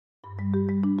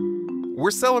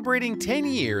We're celebrating 10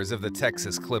 years of the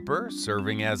Texas Clipper,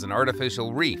 serving as an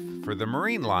artificial reef for the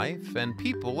marine life and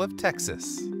people of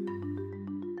Texas.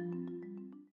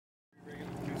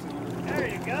 There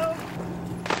you go.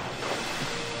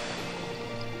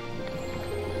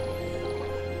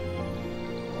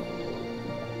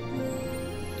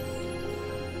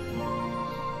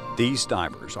 These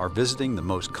divers are visiting the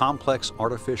most complex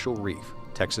artificial reef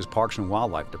Texas Parks and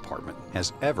Wildlife Department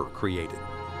has ever created.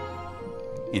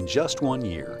 In just 1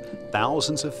 year,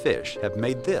 thousands of fish have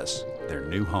made this their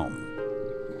new home.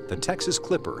 The Texas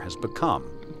Clipper has become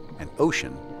an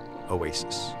ocean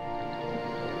oasis.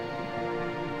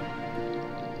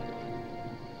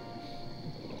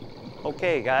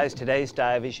 Okay guys, today's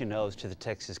dive, as you know, is to the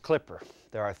Texas Clipper.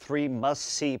 There are 3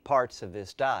 must-see parts of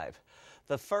this dive.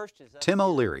 The first is Tim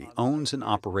O'Leary owns and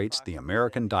operates the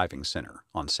American Diving Center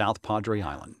on South Padre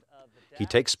Island. He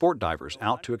takes sport divers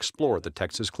out to explore the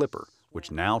Texas Clipper, which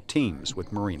now teems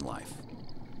with marine life.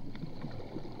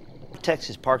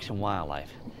 Texas Parks and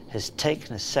Wildlife has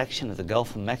taken a section of the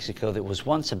Gulf of Mexico that was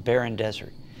once a barren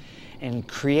desert and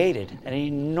created an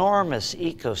enormous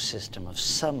ecosystem of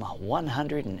some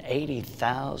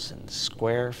 180,000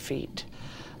 square feet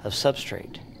of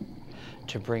substrate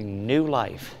to bring new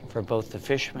life for both the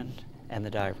fishermen and the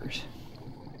divers.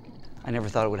 I never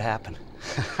thought it would happen.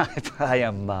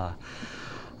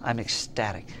 I'm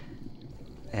ecstatic.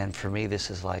 And for me,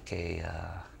 this is like an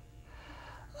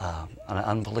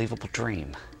unbelievable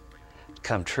dream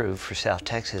come true for South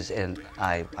Texas, and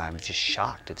I'm just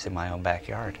shocked it's in my own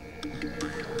backyard.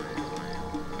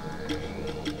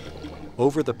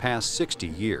 Over the past 60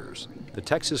 years, the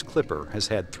Texas Clipper has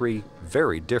had 3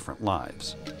 very different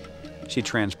lives. She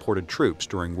transported troops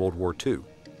during World War II,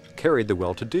 carried the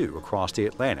well-to-do across the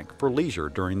Atlantic for leisure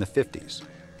during the 50s,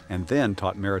 and then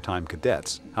taught maritime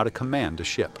cadets how to command a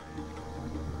ship.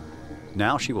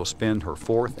 Now she will spend her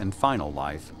 4th and final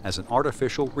life as an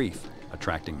artificial reef,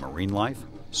 attracting marine life,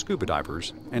 scuba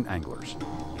divers, and anglers.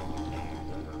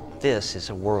 This is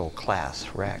a world-class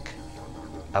wreck.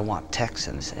 I want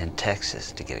Texans and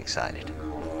Texas to get excited.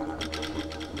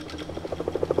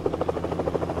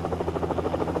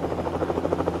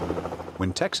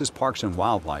 When Texas Parks and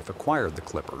Wildlife acquired the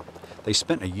Clipper, they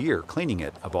spent a year cleaning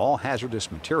it of all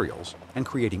hazardous materials and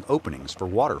creating openings for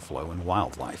water flow and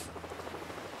wildlife.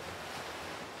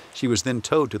 She was then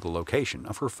towed to the location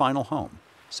of her final home,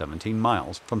 17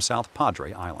 miles from South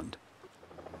Padre Island.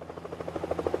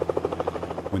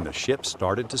 When the ship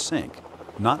started to sink,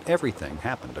 not everything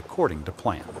happened according to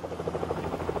plan.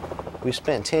 We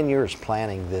spent 10 years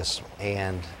planning this,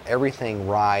 and everything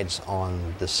rides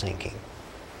on the sinking.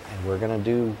 And we're going to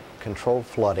do controlled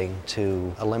flooding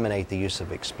to eliminate the use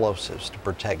of explosives to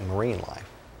protect marine life.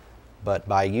 But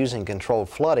by using controlled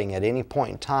flooding, at any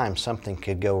point in time, something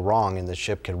could go wrong and the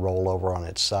ship could roll over on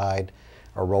its side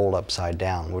or roll upside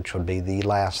down, which would be the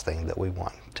last thing that we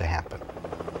want to happen.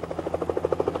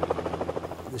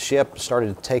 The ship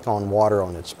started to take on water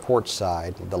on its port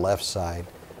side, the left side,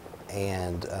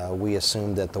 and we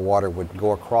assumed that the water would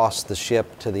go across the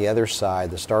ship to the other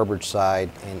side, the starboard side,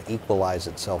 and equalize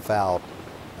itself out.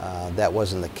 That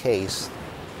wasn't the case.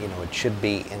 You know, it should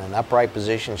be in an upright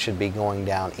position, should be going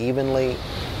down evenly.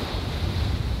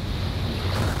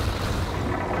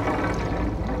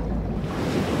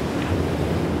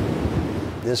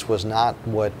 This was not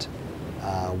what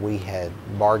we had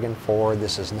bargained for.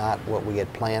 This is not what we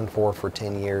had planned for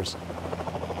 10 years.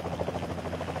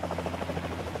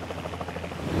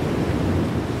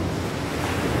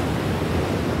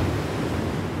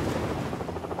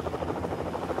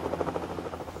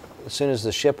 As soon as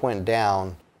the ship went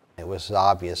down, it was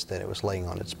obvious that it was laying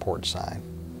on its port side.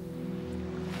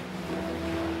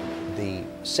 The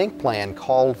sink plan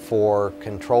called for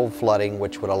controlled flooding,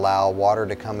 which would allow water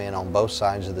to come in on both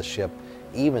sides of the ship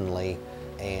evenly,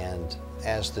 and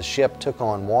as the ship took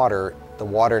on water, the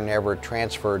water never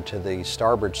transferred to the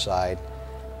starboard side,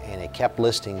 and it kept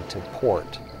listing to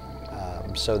port.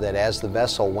 So that as the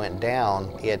vessel went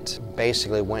down, it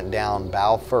basically went down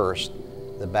bow first.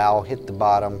 The bow hit the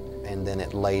bottom, and then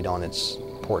it laid on its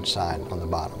port side on the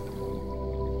bottom.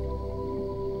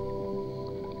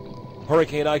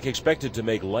 Hurricane Ike expected to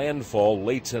make landfall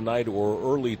late tonight or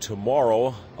early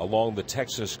tomorrow along the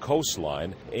Texas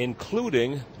coastline,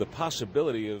 including the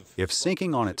possibility of... If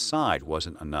sinking on its side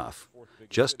wasn't enough,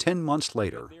 just 10 months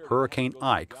later, Hurricane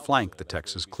Ike flanked the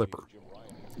Texas Clipper.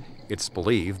 It's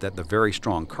believed that the very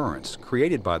strong currents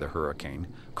created by the hurricane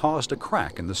caused a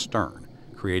crack in the stern,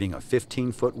 creating a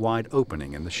 15-foot wide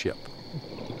opening in the ship.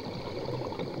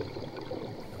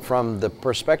 From the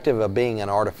perspective of being an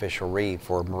artificial reef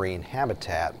or marine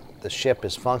habitat, the ship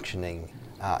is functioning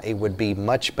It would be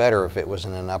much better if it was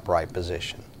in an upright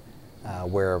position,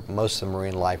 where most of the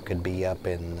marine life could be up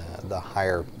in the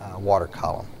higher water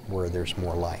column where there's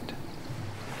more light.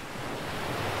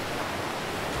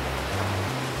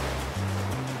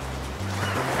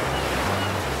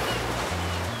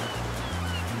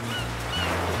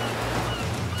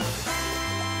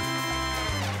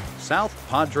 South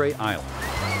Padre Island.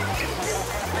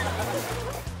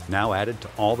 Now added to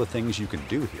all the things you can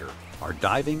do here are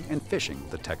diving and fishing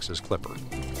the Texas Clipper.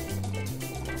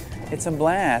 It's a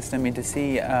blast, I mean, to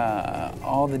see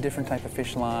all the different type of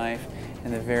fish life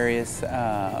and the various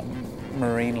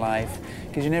marine life,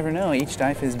 because you never know, each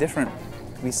dive is different.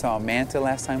 We saw manta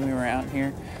last time we were out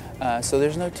here, so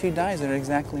there's no two dives that are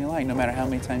exactly alike. No matter how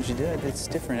many times you do it, it's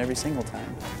different every single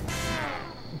time.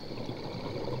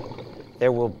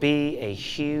 There will be a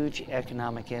huge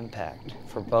economic impact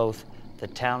for both the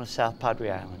town of South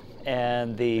Padre Island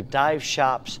and the dive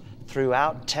shops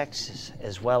throughout Texas,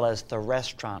 as well as the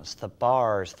restaurants, the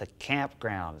bars, the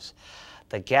campgrounds,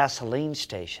 the gasoline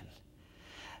station.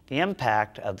 The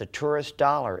impact of the tourist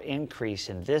dollar increase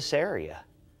in this area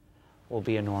will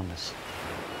be enormous.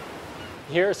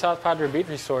 Here at South Padre Beach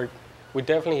Resort, we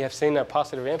definitely have seen a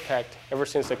positive impact ever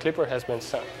since the Clipper has been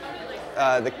sunk.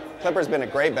 The Clipper's been a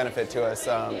great benefit to us.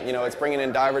 You know, it's bringing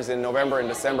in divers in November and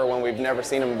December when we've never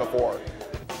seen them before.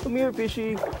 Come here,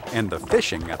 fishy. And the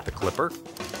fishing at the Clipper.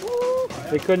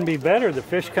 They couldn't be better. The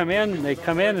fish come in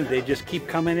and they just keep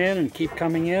coming in and keep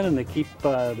coming in, and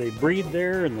they breed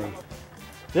there, and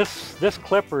this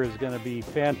Clipper is going to be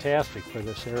fantastic for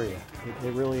this area.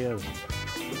 It really is.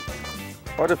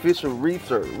 Artificial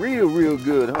reefs are real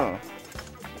good, huh?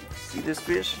 See this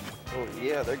fish? Oh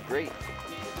yeah, they're great.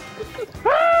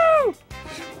 Woo!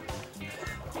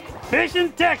 Fish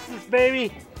in Texas,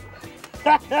 baby!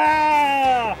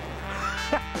 The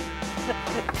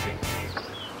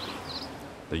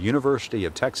University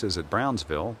of Texas at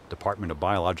Brownsville, Department of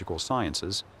Biological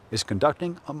Sciences, is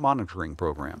conducting a monitoring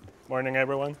program. Morning,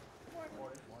 everyone.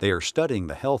 They are studying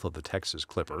the health of the Texas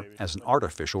Clipper as an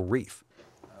artificial reef.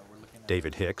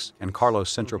 David Hicks and Carlos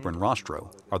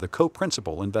Centro-Buenrostro are the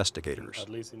co-principal investigators. At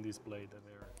least in this blade.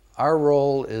 Our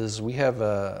role is we have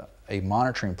a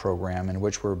monitoring program in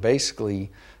which we're basically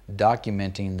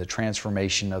documenting the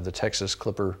transformation of the Texas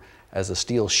Clipper as a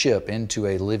steel ship into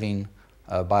a living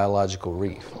biological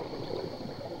reef.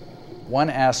 One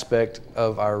aspect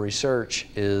of our research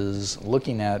is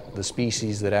looking at the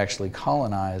species that actually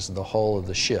colonize the hull of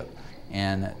the ship.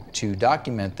 And to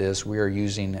document this, we are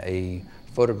using a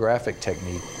photographic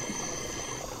technique.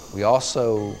 We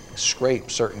also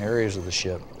scrape certain areas of the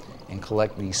ship and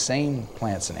collect these same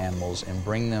plants and animals and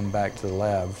bring them back to the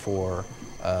lab for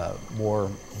more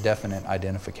definite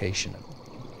identification.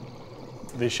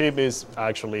 The ship is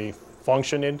actually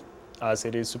functioning as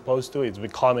it is supposed to. It's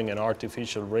becoming an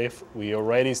artificial reef. We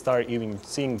already start even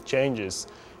seeing changes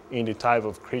in the type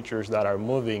of creatures that are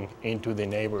moving into the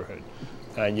neighborhood.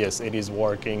 And yes, it is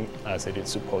working as it is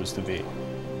supposed to be.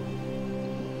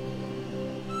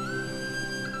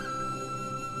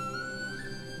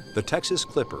 The Texas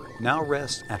Clipper now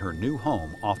rests at her new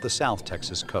home off the South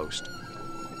Texas coast.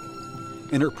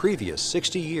 In her previous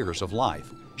 60 years of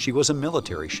life, she was a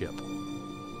military ship,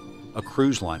 a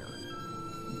cruise liner,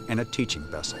 and a teaching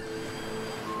vessel.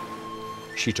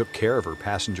 She took care of her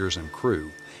passengers and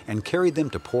crew and carried them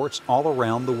to ports all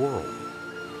around the world.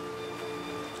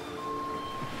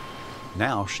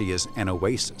 Now she is an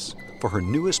oasis for her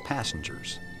newest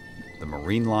passengers, the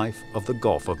marine life of the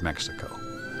Gulf of Mexico.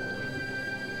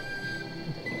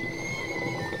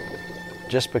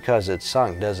 Just because it's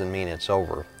sunk doesn't mean it's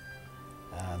over.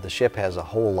 The ship has a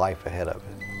whole life ahead of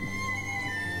it.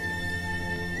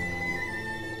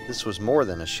 This was more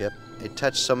than a ship. It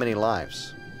touched so many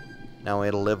lives. Now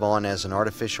it'll live on as an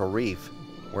artificial reef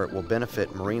where it will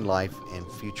benefit marine life in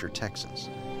future Texans.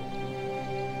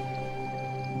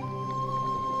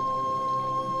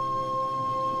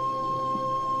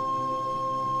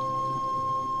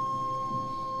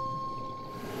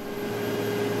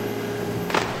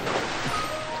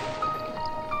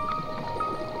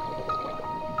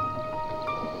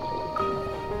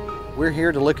 We're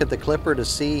here to look at the Clipper to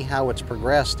see how it's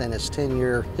progressed in its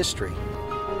 10-year history.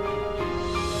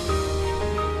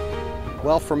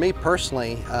 Well, for me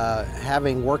personally,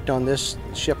 having worked on this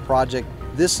ship project,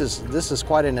 this is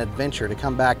quite an adventure to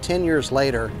come back 10 years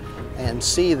later and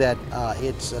see that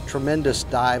it's a tremendous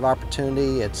dive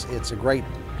opportunity. It's a great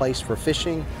place for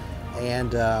fishing,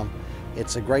 and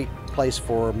it's a great place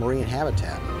for marine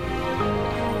habitat.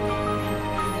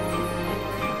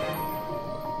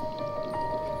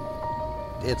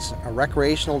 It's a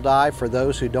recreational dive for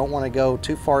those who don't want to go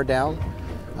too far down.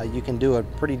 You can do a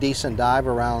pretty decent dive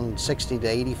around 60 to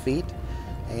 80 feet.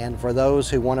 And for those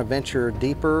who want to venture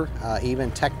deeper,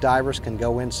 even tech divers can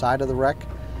go inside of the wreck.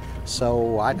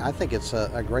 So I think it's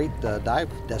a great dive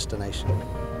destination.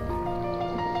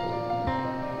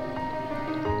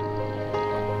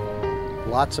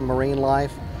 Lots of marine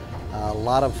life, a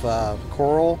lot of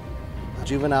coral,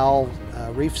 juvenile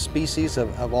reef species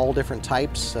of all different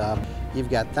types. You've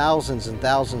got thousands and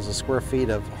thousands of square feet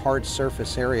of hard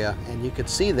surface area, and you could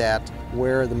see that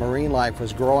where the marine life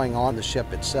was growing on the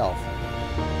ship itself.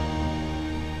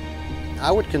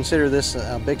 I would consider this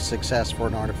a big success for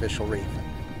an artificial reef.